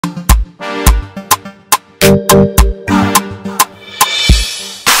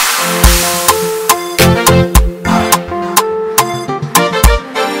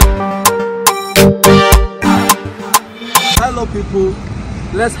people,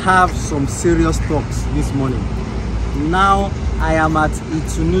 let's have some serious talks this morning. Now I am at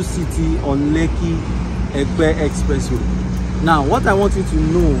ITUNU City on Lekki-Epe Expressway. Now what I want you to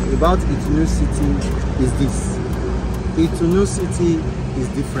know about ITUNU City is this. ITUNU City is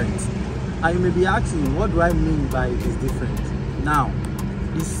different. And you may be asking, what do I mean by it is different? Now,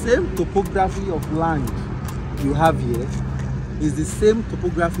 the same topography of land you have here is the same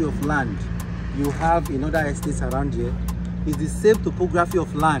topography of land you have in other estates around here. Is the same topography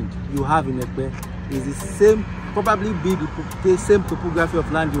of land you have in Epe. Is the same, probably be the same topography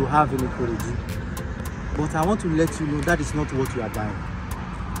of land you have in Ikorodu. But I want to let you know that is not what you are buying.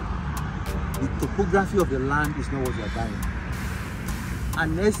 The topography of the land is not what you are buying.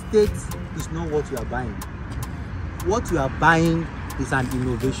 An estate is not what you are buying. What you are buying is an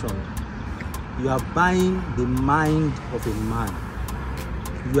innovation. You are buying the mind of a man.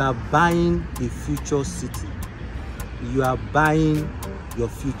 You are buying a future city. You are buying your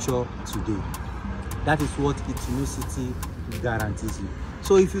future today. That is what ITUNU City guarantees you.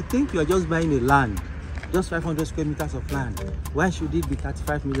 So if you think you are just buying a land, just 500 square meters of land, why should it be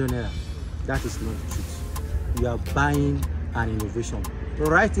 35 million naira? That is not the truth. You are buying an innovation.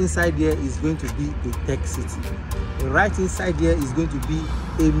 Right inside here is going to be a tech city. Right inside here is going to be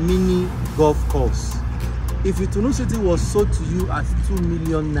a mini golf course. If ITUNU City was sold to you at 2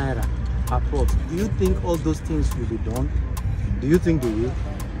 million naira per plot, do you think all those things will be done? Do you think they will?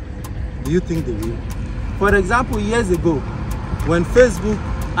 Do you think they will? For example, years ago, when Facebook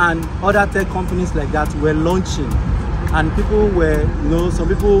and other tech companies like that were launching, and people were, some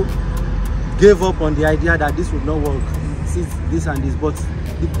people gave up on the idea that this would not work, this and this, but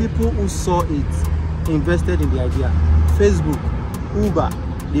the people who saw it invested in the idea. Facebook, Uber,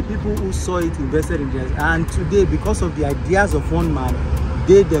 the people who saw it invested in the idea, and today, because of the ideas of one man,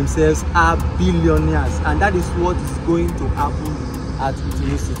 they themselves are billionaires, and that is what is going to happen at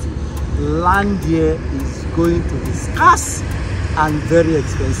ITUNU City. Land here is going to be scarce and very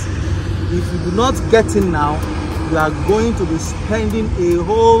expensive. If you do not get in now, you are going to be spending a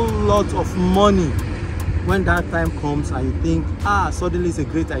whole lot of money when that time comes and you think, suddenly it's a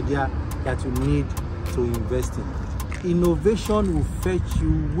great idea that you need to invest in. Innovation will fetch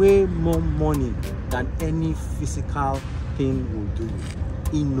you way more money than any physical thing will do.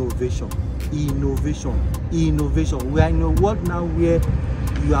 Innovation, innovation, innovation. We are in a world now where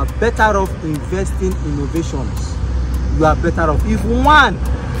you are better off investing in innovations. You are better off. If one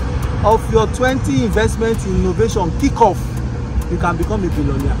of your 20 investments in innovation kick off, you can become a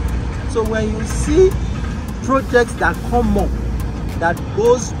billionaire. So when you see projects that come up that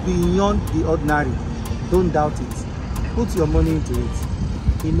goes beyond the ordinary, don't doubt it. Put your money into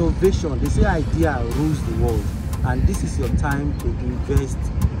it. Innovation, they say idea rules the world, and this is your time to invest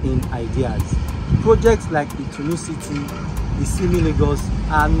in ideas. Projects like ITUNU City, the Simi Lagos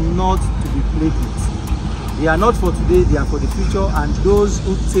are not to be played with. They are not for today, they are for the future, and those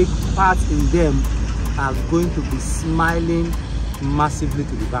who take part in them are going to be smiling massively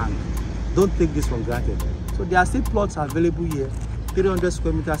to the bank. Don't take this for granted. So there are still plots available here. 300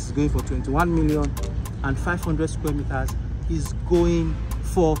 square meters is going for 21 million, and 500 square meters is going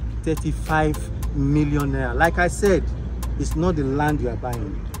for 35 million naira. Like I said, it's not the land you are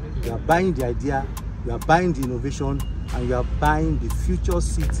buying. You are buying the idea, you are buying the innovation, and you are buying the future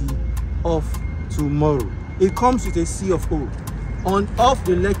city of tomorrow. It comes with a sea of O. Off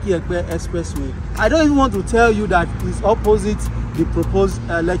the Lekki-Epe Expressway. I don't even want to tell you that it's opposite the proposed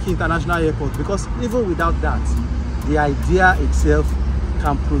Lekki International Airport, because even without that, the idea itself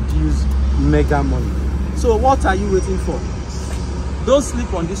can produce mega money. So what are you waiting for? Don't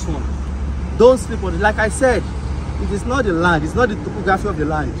sleep on this one. Don't sleep on it. Like I said, it is not the land, it's not the topography of the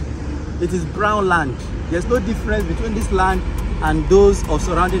land. It is brown land. There's no difference between this land and those of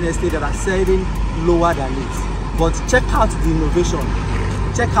surrounding estates that are selling lower than it. But check out the innovation,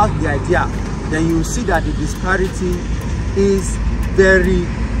 check out the idea, then you will see that the disparity is very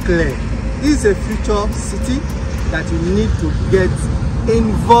clear. This is a future city that you need to get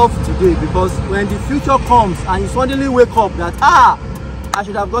involved today, because when the future comes and you suddenly wake up that I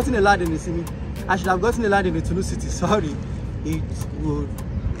should have gotten a land in the Simi, I should have gotten a land in the ITUNU City, sorry, it would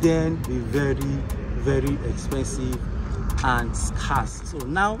then be very, very expensive and scarce. So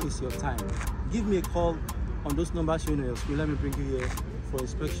now is your time. Give me a call on those numbers shown on your screen. Let me bring you here for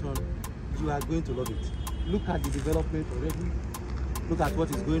inspection. You are going to love it. Look at the development already. Look at what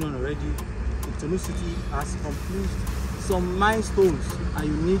is going on already. ITUNU City has completed some milestones, and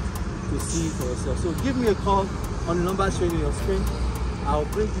you need to see it for yourself. So give me a call on the numbers shown on your screen. I'll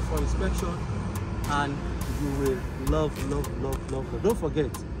bring you for inspection, and you will love, love, love, love. Don't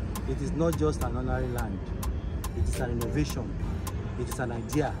forget, it is not just an ordinary land. It is an innovation. It is an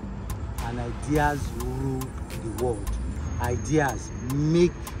idea, and ideas rule the world. Ideas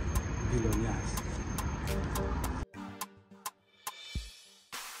make billionaires.